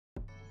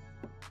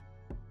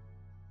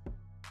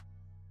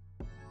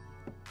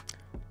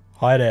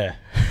Hi there.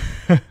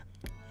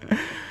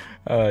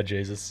 Oh,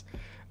 Jesus.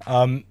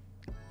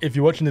 If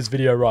you're watching this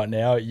video right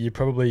now, you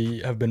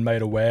probably have been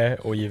made aware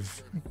or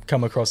you've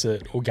come across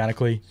it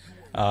organically.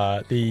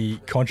 The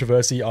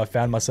controversy I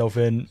found myself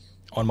in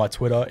on my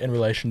Twitter in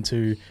relation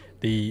to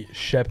the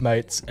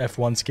Shepmates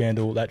F1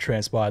 scandal that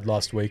transpired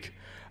last week.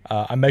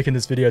 I'm making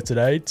this video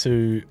today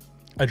to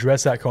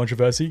address that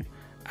controversy,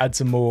 add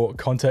some more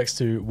context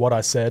to what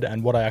I said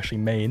and what I actually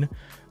mean,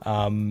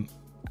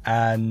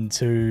 and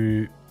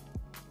to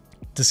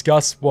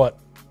discuss what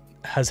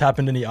has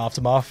happened in the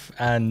aftermath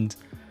and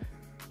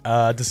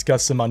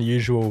discuss some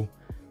unusual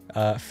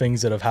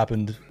things that have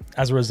happened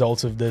as a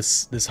result of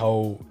this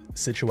whole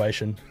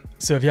situation.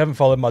 So if you haven't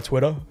followed my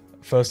Twitter,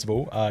 first of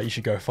all, you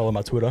should go follow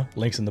my Twitter.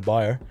 Links in the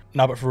bio.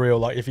 No, but for real,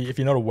 like if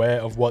you're not aware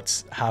of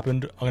what's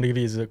happened, I'm gonna give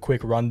you a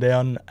quick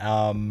rundown,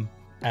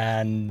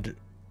 and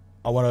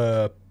I want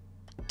to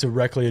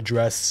directly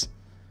address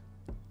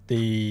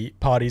the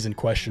parties in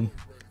question.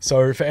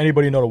 So for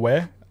anybody not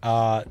aware,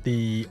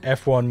 the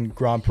F1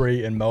 Grand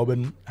Prix in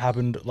Melbourne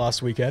happened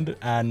last weekend,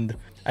 and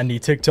the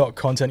TikTok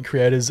content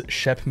creators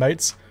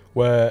Shepmates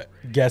were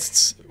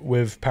guests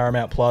with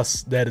Paramount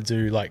Plus there to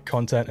do like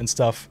content and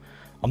stuff.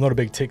 I'm not a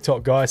big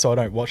TikTok guy, so I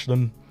don't watch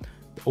them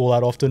all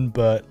that often,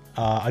 but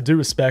I do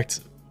respect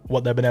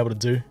what they've been able to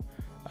do,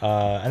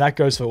 and that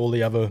goes for all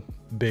the other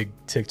big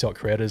TikTok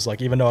creators.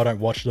 Like, even though I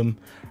don't watch them,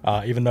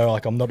 even though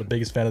like I'm not the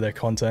biggest fan of their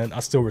content, I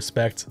still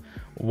respect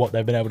what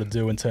they've been able to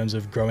do in terms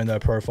of growing their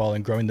profile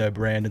and growing their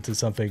brand into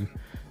something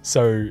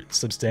so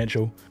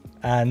substantial.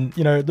 And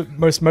you know,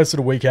 most of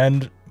the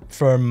weekend,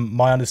 from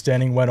my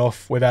understanding, went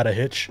off without a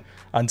hitch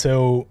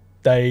until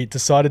they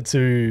decided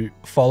to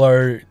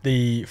follow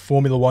the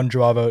Formula One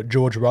driver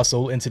George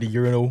Russell into the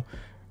urinal,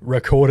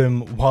 record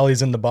him while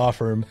he's in the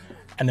bathroom,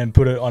 and then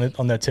put it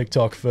on their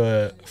TikTok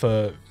for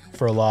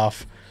a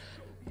laugh.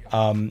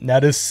 Now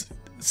this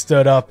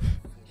stirred up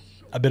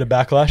a bit of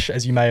backlash,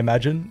 as you may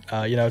imagine.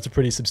 You know, it's a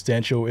pretty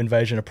substantial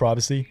invasion of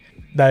privacy.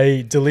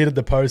 They deleted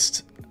the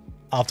post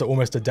after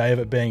almost a day of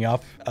it being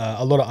up.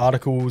 A lot of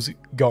articles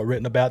got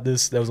written about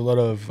this. There was a lot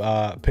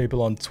of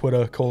people on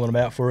Twitter calling them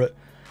out for it,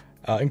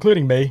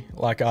 including me.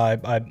 Like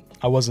I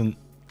wasn't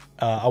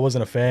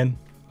a fan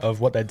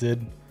of what they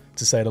did,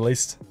 to say the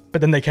least.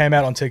 But then they came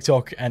out on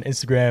TikTok and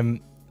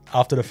Instagram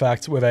after the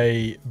fact with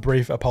a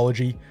brief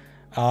apology.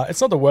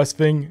 It's not the worst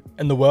thing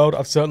in the world.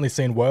 I've certainly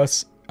seen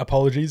worse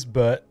apologies,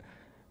 but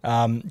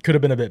could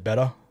have been a bit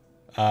better.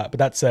 But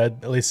that said,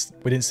 at least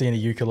we didn't see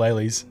any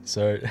ukuleles,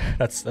 so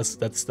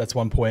that's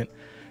 1 point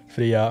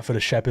for the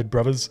Shepherd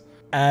brothers.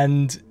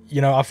 And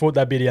you know, I thought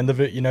that'd be the end of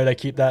it. You know, they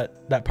keep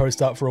that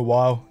post up for a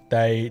while,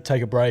 they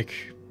take a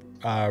break,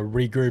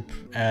 regroup,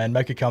 and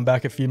make a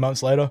comeback a few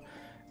months later,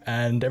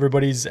 and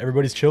everybody's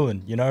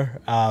chilling. You know.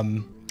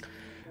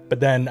 But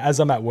then, as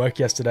I'm at work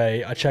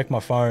yesterday, I checked my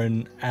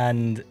phone,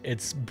 and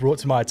it's brought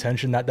to my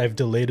attention that they've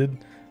deleted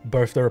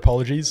both their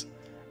apologies.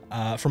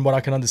 From what I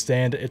can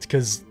understand, it's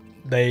because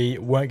they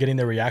weren't getting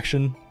the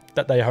reaction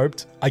that they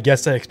hoped. I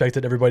guess they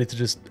expected everybody to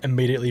just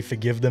immediately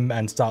forgive them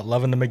and start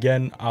loving them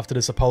again after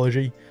this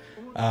apology.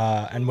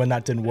 And when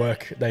that didn't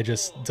work, they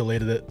just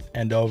deleted it,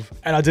 end of.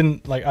 And I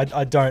didn't, like,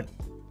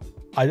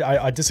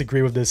 I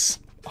disagree with this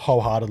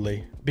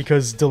wholeheartedly,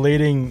 because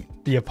deleting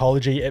the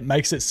apology, it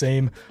makes it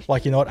seem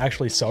like you're not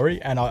actually sorry,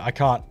 and I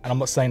can't, and I'm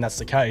not saying that's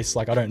the case,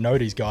 like I don't know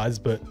these guys,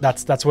 but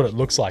that's what it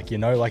looks like, you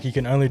know. Like, you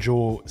can only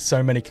draw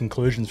so many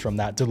conclusions from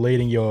that,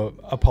 deleting your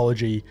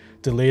apology,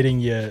 deleting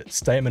your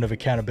statement of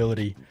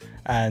accountability,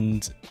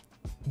 and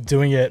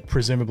doing it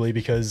presumably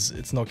because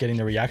it's not getting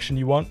the reaction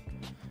you want.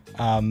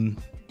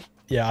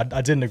 Yeah,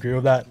 I didn't agree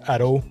with that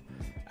at all,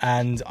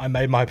 and I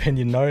made my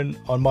opinion known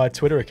on my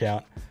Twitter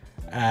account,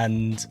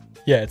 and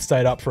yeah, it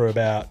stayed up for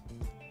about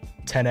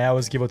 10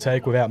 hours, give or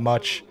take, without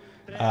much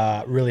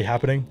really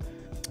happening.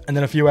 And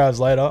then a few hours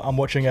later, I'm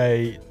watching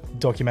a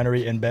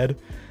documentary in bed,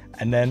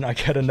 and then I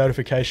get a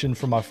notification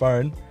from my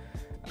phone.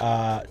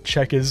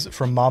 Checkers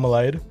from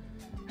Marmalade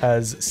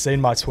has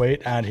seen my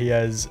tweet, and he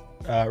has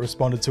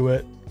responded to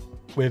it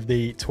with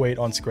the tweet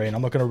on screen.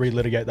 I'm not going to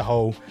relitigate the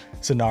whole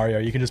scenario.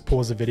 You can just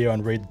pause the video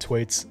and read the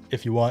tweets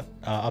if you want,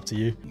 up to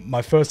you.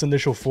 My first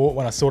initial thought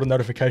when I saw the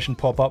notification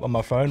pop up on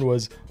my phone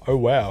was, oh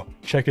wow,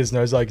 Checkers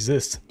knows I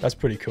exist. That's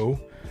pretty cool.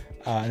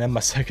 And then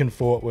my second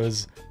thought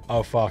was,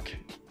 oh fuck,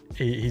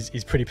 he's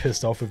pretty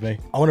pissed off with me.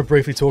 I want to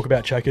briefly talk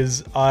about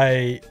Checkers.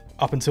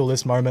 Up until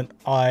this moment,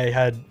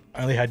 I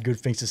only had good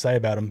things to say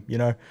about him. You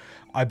know,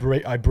 I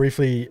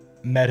briefly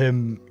met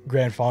him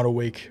grand final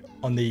week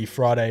on the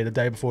Friday, the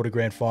day before the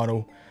grand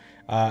final.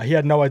 He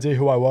had no idea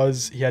who I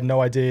was. He had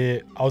no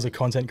idea I was a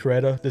content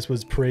creator. This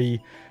was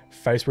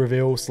pre-face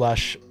reveal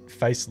 /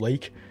 face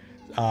leak.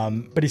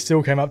 But he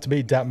still came up to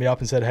me, dapped me up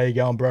and said, hey, you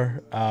going, bro?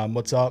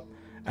 What's up?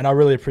 And I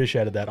really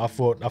appreciated that. I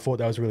thought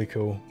that was really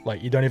cool.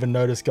 Like, you don't even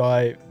know this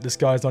guy. This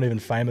guy's not even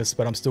famous,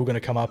 but I'm still going to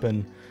come up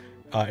and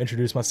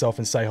introduce myself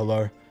and say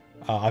hello.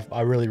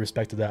 I really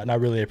respected that, and I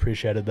really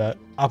appreciated that.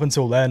 Up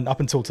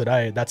until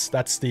today,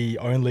 that's the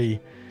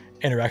only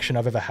interaction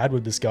I've ever had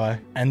with this guy.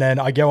 And then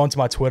I go onto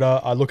my Twitter,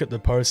 I look at the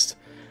post,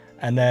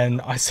 And then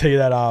I see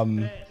that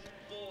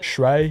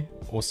Shrey,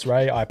 or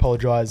Srey, I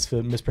apologize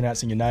for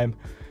mispronouncing your name,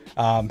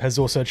 has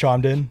also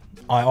chimed in.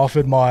 I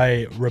offered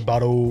my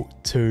rebuttal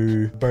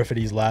to both of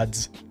these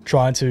lads,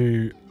 trying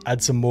to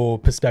add some more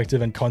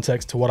perspective and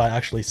context to what I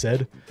actually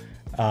said.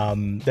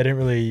 They didn't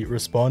really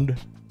respond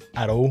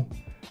at all.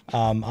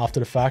 After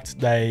the fact,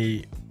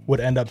 they would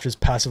end up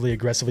just passively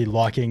aggressively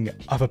liking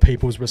other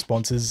people's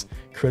responses,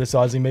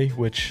 criticizing me,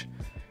 which,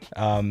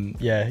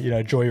 yeah, you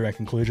know, draw your own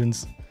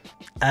conclusions.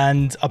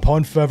 And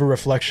upon further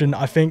reflection,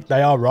 I think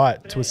they are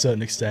right to a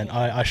certain extent.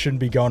 I shouldn't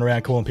be going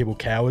around calling people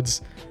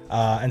cowards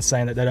and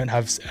saying that they don't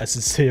have a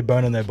sincere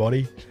bone in their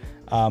body.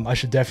 I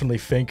should definitely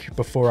think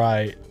before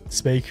I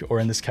speak, or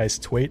in this case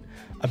tweet,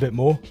 a bit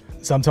more.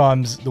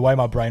 Sometimes the way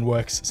my brain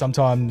works,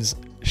 sometimes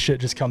shit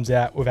just comes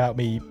out without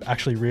me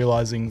actually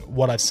realizing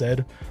what I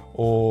said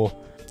or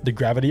the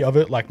gravity of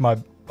it. Like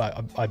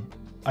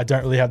I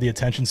don't really have the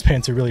attention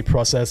span to really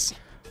process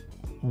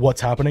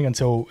what's happening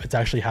until it's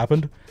actually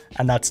happened.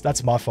 And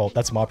that's my fault.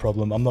 That's my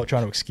problem. I'm not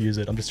trying to excuse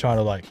it. I'm just trying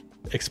to like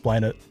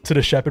explain it to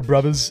the Shepherd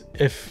brothers.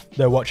 If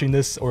they're watching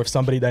this, or if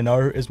somebody they know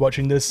is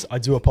watching this, I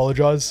do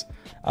apologize.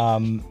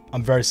 I'm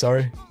very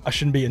sorry. I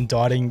shouldn't be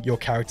indicting your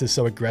characters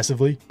so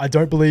aggressively. I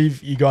don't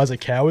believe you guys are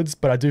cowards,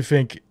 but I do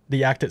think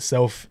the act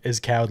itself is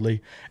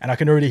cowardly. And I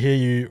can already hear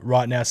you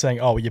right now saying,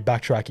 oh, you're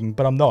backtracking,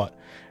 but I'm not.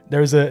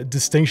 There is a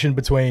distinction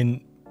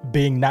between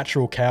being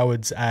natural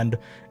cowards and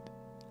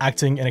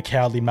acting in a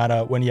cowardly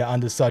manner when you're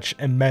under such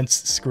immense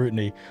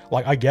scrutiny.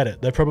 Like, I get it.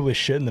 They're probably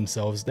shitting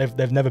themselves.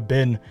 They've never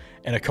been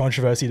in a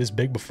controversy this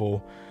big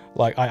before.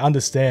 Like, I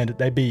understand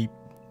they'd be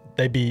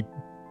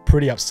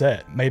pretty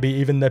upset. Maybe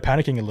even they're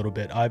panicking a little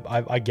bit.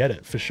 I get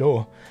it for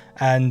sure.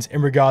 And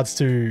in regards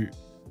to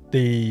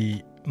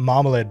the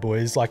Marmalade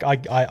boys, like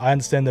I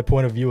understand their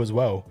point of view as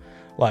well.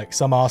 Like,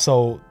 some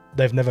arsehole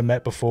they've never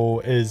met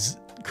before is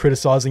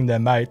criticizing their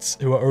mates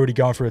who are already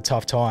going through a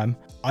tough time.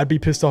 I'd be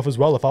pissed off as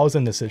well if I was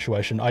in this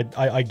situation.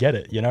 I get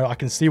it, you know, I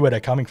can see where they're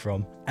coming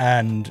from.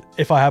 And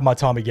if I had my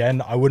time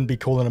again, I wouldn't be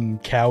calling them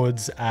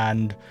cowards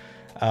and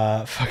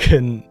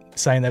fucking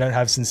saying they don't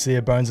have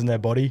sincere bones in their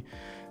body.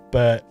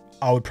 But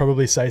I would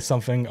probably say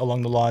something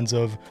along the lines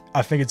of,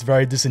 I think it's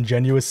very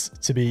disingenuous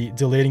to be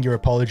deleting your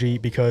apology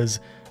because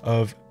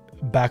of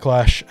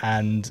backlash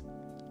and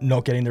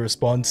not getting the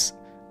response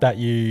that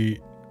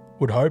you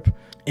would hope.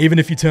 Even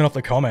if you turn off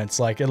the comments,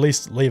 like, at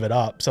least leave it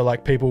up so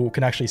like people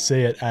can actually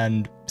see it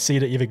and see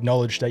that you've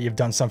acknowledged that you've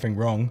done something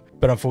wrong.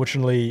 But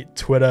unfortunately,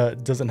 Twitter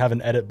doesn't have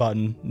an edit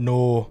button,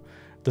 nor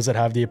does it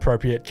have the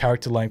appropriate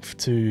character length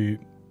to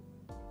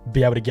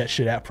be able to get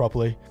shit out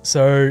properly.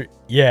 So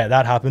yeah,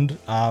 that happened.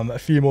 A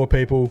few more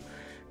people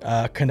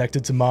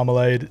connected to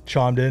Marmalade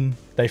chimed in.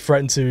 They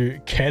threatened to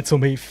cancel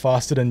me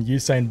faster than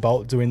Usain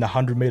Bolt doing the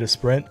 100-meter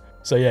sprint.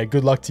 So yeah,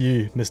 good luck to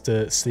you,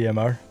 Mr.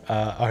 CMO.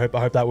 I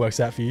hope that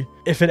works out for you.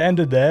 If it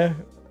ended there,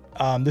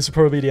 this will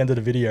probably be the end of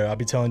the video. I'll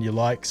be telling you,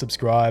 like,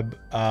 subscribe,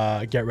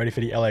 get ready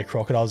for the LA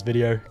Crocodiles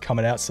video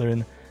coming out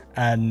soon,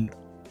 and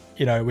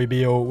you know, we'd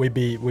be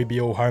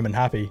all home and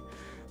happy.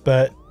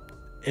 But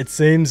it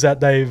seems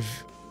that they've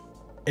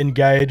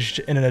engaged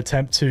in an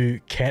attempt to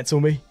cancel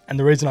me. And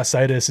the reason I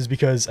say this is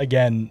because,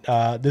 again,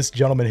 this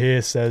gentleman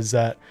here says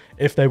that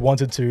if they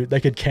wanted to, they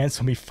could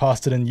cancel me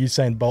faster than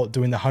Usain Bolt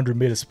doing the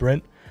 100-meter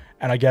sprint.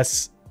 And I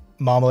guess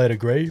Marmalade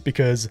agree,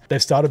 because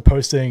they've started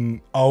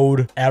posting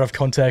old, out of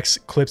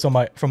context clips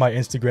on from my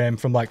Instagram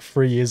from like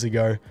 3 years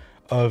ago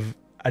of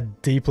a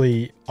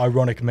deeply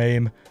ironic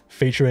meme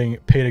featuring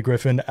Peter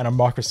Griffin and a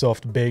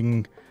Microsoft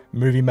Bing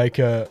Movie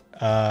Maker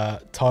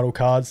title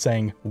card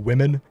saying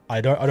women.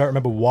 I don't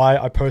remember why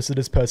I posted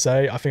this per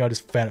se. I think I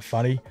just found it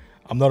funny.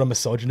 I'm not a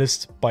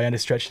misogynist by any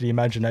stretch of the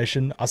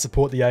imagination. I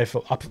support the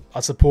AFL.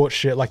 I support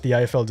shit like the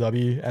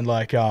AFLW and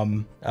like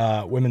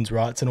women's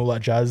rights and all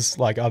that jazz.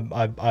 Like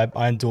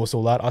I endorse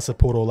all that. I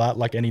support all that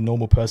like any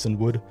normal person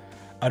would.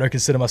 I don't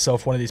consider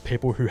myself one of these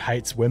people who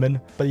hates women.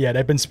 But yeah,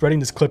 they've been spreading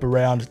this clip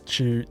around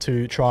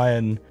to try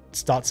and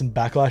start some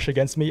backlash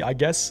against me, I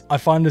guess. I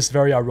find this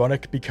very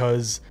ironic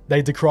because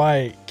they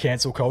decry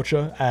cancel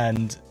culture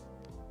and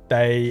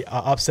they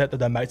are upset that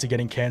their mates are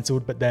getting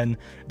cancelled, but then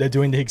they're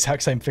doing the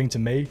exact same thing to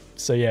me.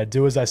 So yeah,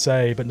 do as I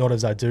say, but not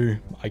as I do,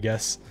 I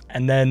guess.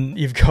 And then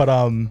you've got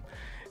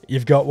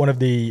one of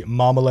the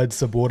Marmalade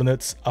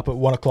subordinates up at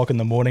 1 o'clock in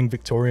the morning,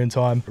 Victorian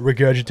time,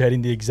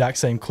 regurgitating the exact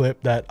same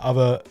clip that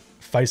other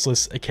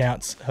faceless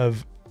accounts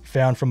have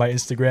found from my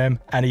Instagram.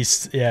 And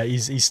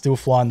he's still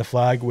flying the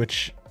flag,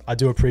 which I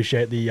do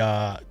appreciate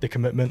the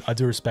commitment. I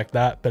do respect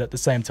that. But at the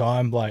same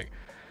time, like,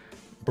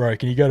 bro,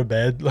 can you go to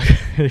bed?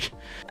 Like,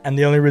 and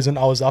the only reason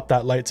I was up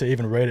that late to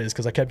even read it is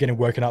because I kept getting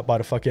woken up by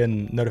the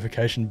fucking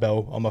notification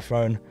bell on my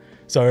phone.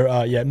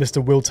 So yeah,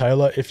 Mr. Will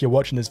Taylor, if you're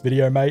watching this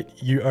video, mate,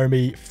 you owe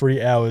me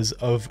 3 hours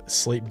of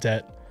sleep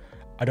debt.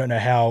 I don't know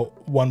how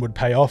one would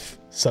pay off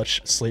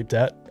such sleep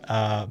debt,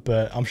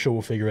 but I'm sure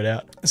we'll figure it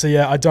out. So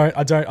yeah,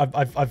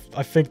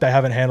 I think they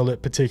haven't handled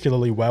it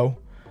particularly well.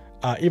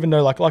 Even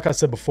though, like I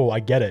said before, I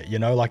get it, you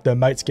know, like their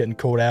mates getting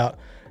called out.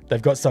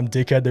 They've got some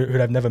dickhead who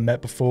they've never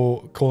met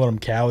before calling them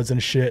cowards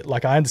and shit.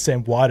 Like, I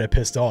understand why they're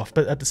pissed off,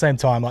 but at the same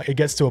time, like, it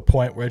gets to a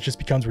point where it just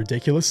becomes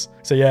ridiculous.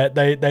 So yeah,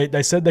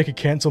 they said they could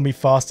cancel me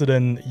faster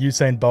than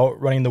Usain Bolt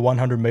running the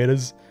 100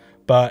 meters,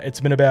 but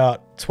it's been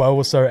about 12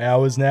 or so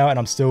hours now, and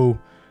I'm still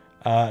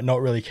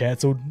not really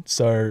cancelled.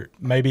 So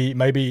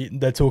maybe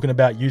they're talking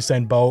about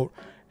Usain Bolt.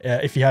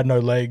 If he had no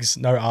legs,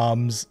 no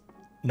arms,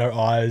 no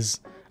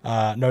eyes,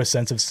 no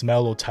sense of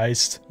smell or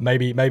taste,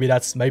 maybe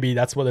that's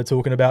what they're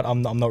talking about.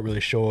 I'm not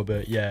really sure,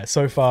 but yeah,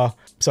 so far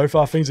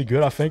things are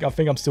good. I think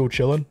I'm still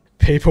chilling.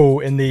 People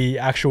in the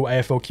actual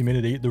AFL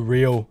community, the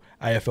real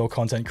AFL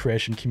content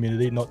creation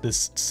community, not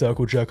this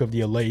circle jerk of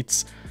the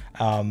elites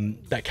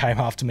that came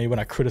after me when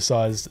I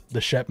criticized the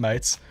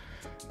Shepmates,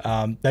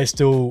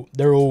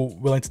 they're all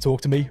willing to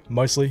talk to me.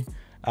 Mostly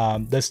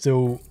they're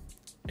still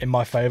in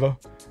my favor.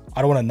 I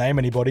don't want to name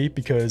anybody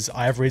because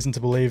I have reason to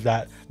believe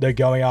that they're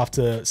going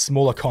after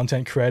smaller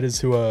content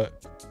creators who are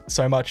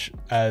so much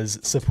as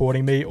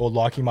supporting me or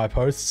liking my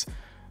posts,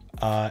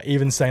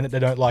 even saying that they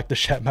don't like the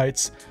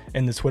Shepmates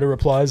in the Twitter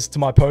replies to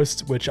my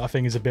post, which I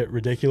think is a bit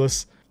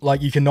ridiculous.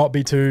 Like, you cannot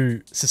be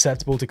too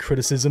susceptible to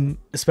criticism,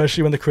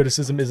 especially when the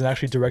criticism isn't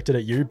actually directed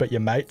at you but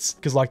your mates,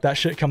 because like that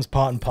shit comes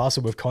part and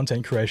parcel with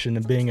content creation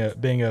and being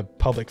a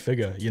public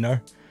figure, you know?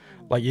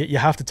 Like, you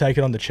have to take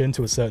it on the chin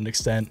to a certain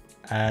extent.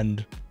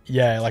 And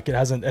yeah, like it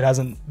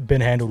hasn't been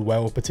handled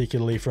well,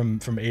 particularly from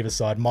either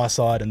side, my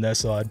side and their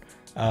side,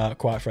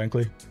 quite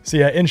frankly. So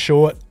yeah, in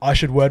short, I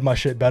should word my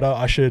shit better.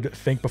 I should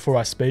think before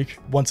I speak.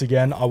 Once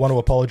again, I want to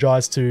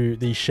apologize to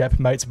the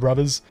Shepmates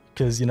brothers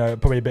because, you know,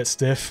 probably a bit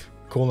stiff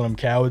calling them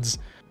cowards.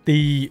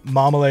 The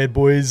Marmalade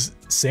boys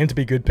seem to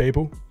be good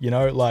people, you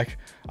know, like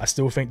I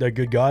still think they're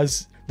good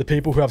guys. The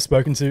people who I've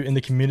spoken to in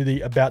the community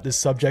about this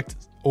subject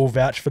all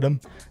vouch for them.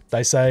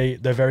 They say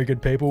they're very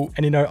good people,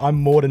 and you know, I'm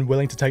more than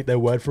willing to take their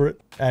word for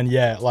it. And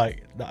yeah,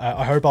 like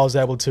I hope I was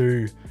able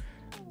to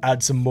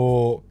add some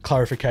more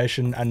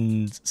clarification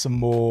and some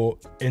more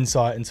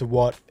insight into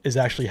what is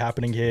actually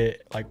happening here,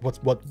 like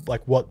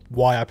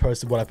why I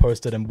posted what I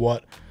posted and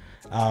what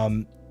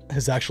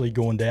has actually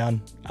gone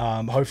down.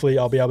 Hopefully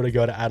I'll be able to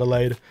go to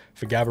Adelaide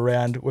for Gab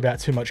Around without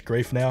too much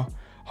grief now.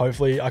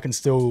 Hopefully I can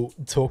still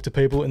talk to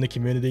people in the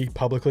community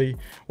publicly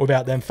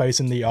without them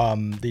facing the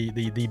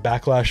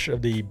backlash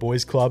of the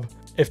boys club.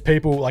 If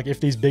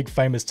these big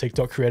famous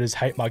TikTok creators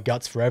hate my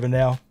guts forever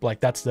now, like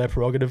that's their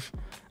prerogative.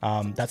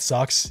 That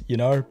sucks, you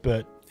know,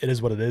 but it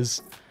is what it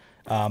is.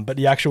 But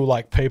the actual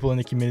like people in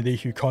the community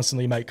who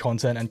constantly make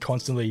content and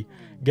constantly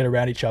get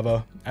around each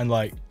other and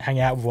like hang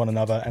out with one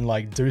another and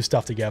like do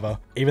stuff together.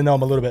 Even though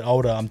I'm a little bit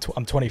older, I'm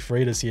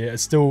 23 this year.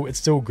 It's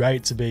still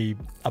great to be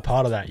a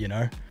part of that, you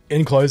know.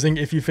 In closing,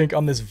 if you think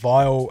I'm this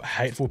vile,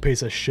 hateful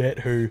piece of shit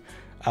who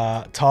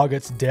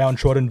targets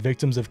downtrodden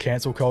victims of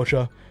cancel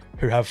culture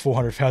who have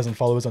 400,000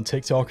 followers on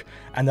TikTok,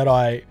 and that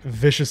I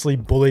viciously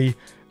bully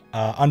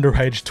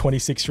underage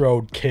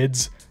 26-year-old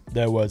kids,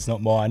 their words,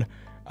 not mine,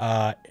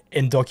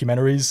 in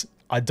documentaries,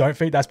 I don't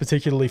think that's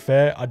particularly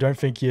fair. I don't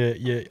think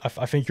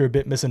I think you're a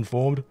bit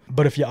misinformed.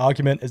 But if your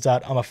argument is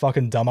that I'm a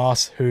fucking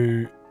dumbass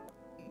who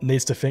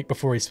needs to think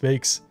before he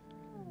speaks,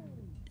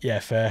 yeah,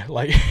 fair.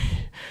 Like,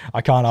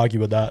 I can't argue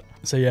with that.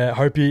 So yeah,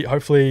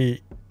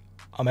 hopefully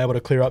I'm able to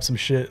clear up some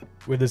shit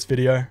with this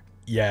video.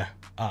 Yeah,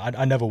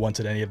 I never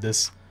wanted any of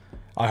this.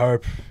 I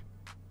hope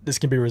this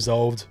can be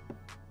resolved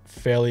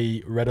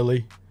fairly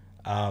readily.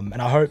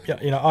 And I hope,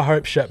 you know, I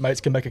hope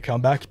Shepmates can make a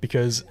comeback,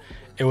 because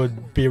it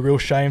would be a real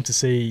shame to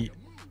see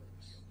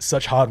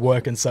such hard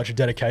work and such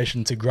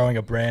dedication to growing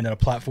a brand and a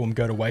platform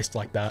go to waste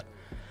like that.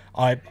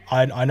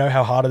 I know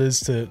how hard it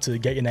is to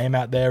get your name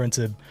out there and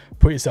to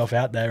put yourself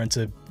out there and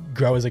to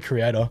grow as a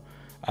creator.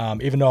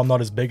 Even though I'm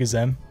not as big as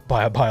them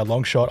by a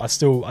long shot,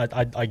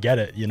 I get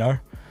it, you know?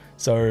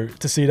 So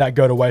to see that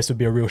go to waste would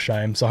be a real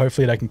shame. So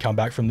hopefully they can come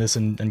back from this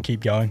and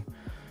keep going.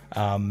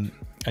 And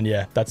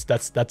yeah,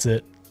 that's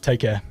it.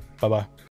 Take care. Bye-bye.